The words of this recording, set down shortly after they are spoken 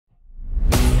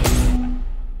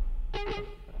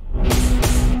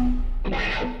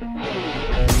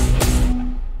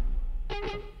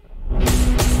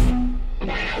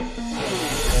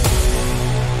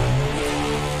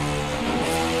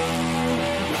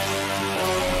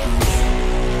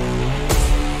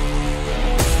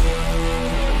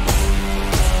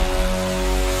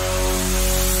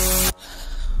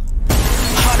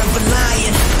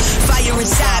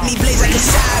Inside me blaze like a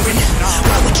siren.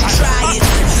 Why would you try it?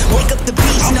 Wake up the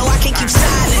beast, no I can't keep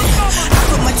silent. I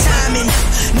put my time in,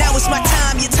 now it's my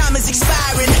time, your time is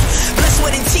expiring. Blood,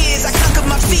 sweat and tears, I conquered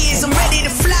my fears, I'm ready to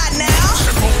fly now.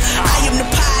 I am the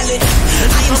pilot,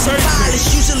 I am so polished,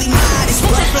 usually modest,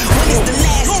 but when is the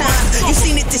last time you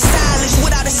seen it this stylish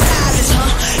without a stylist,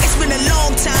 huh? It's been a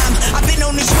long time, I've been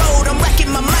on this road, I'm racking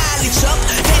my mileage up.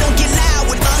 They don't get loud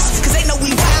with us, cause they know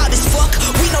we wild as fuck.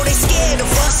 We know they scared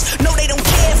of us, no they don't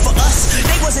care for us,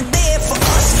 they wasn't there for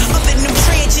us. Up in them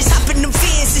trenches, hopping them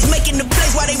fences, making the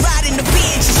plays while they riding the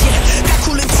benches, yeah. Got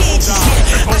cool intentions,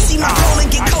 yeah. I see my goal and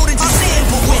get cold in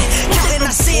December. When counting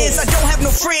our sins, I don't have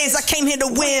no friends, I came here to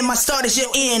win. My start is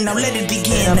your end, now let it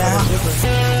begin now.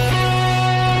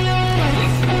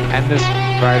 End this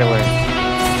right away.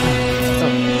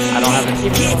 I don't have any.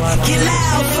 Get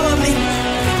loud for me.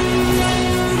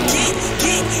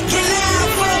 Get loud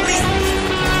for me.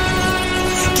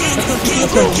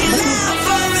 Get loud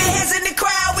for me. Hands in the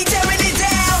crowd, we tearing it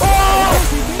down.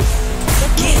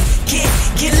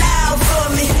 Get loud for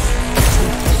me.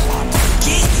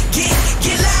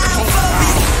 Get loud for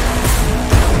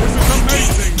me.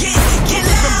 Get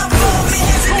loud for me.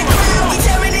 Hands in the crowd, we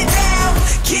tearing it down.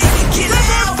 Get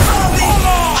loud for me.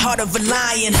 Heart of a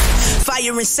lion,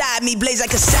 fire inside me blaze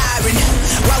like a siren.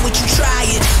 Why would you try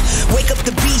it? Wake up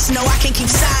the beast, no I can't keep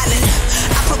silent.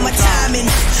 I put my time in,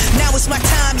 now it's my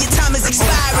time, your time is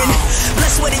expiring.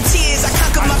 Blood, sweat and tears, I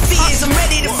conquer my fears, I'm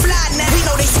ready to fly now. We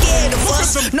know they scared of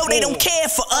us, no they don't care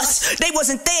for us, they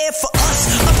wasn't there for us.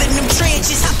 Up in them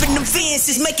trenches, hopping them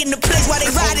fences, making the plays while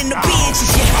they riding the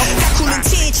benches, yeah. Got cool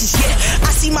intentions, yeah.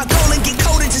 I see my goal and get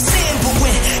cold in December.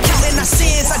 When counting our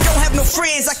sins, I don't have no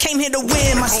friends, I came here to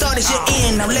win. My start is your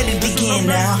end, now let it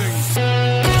begin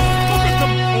now.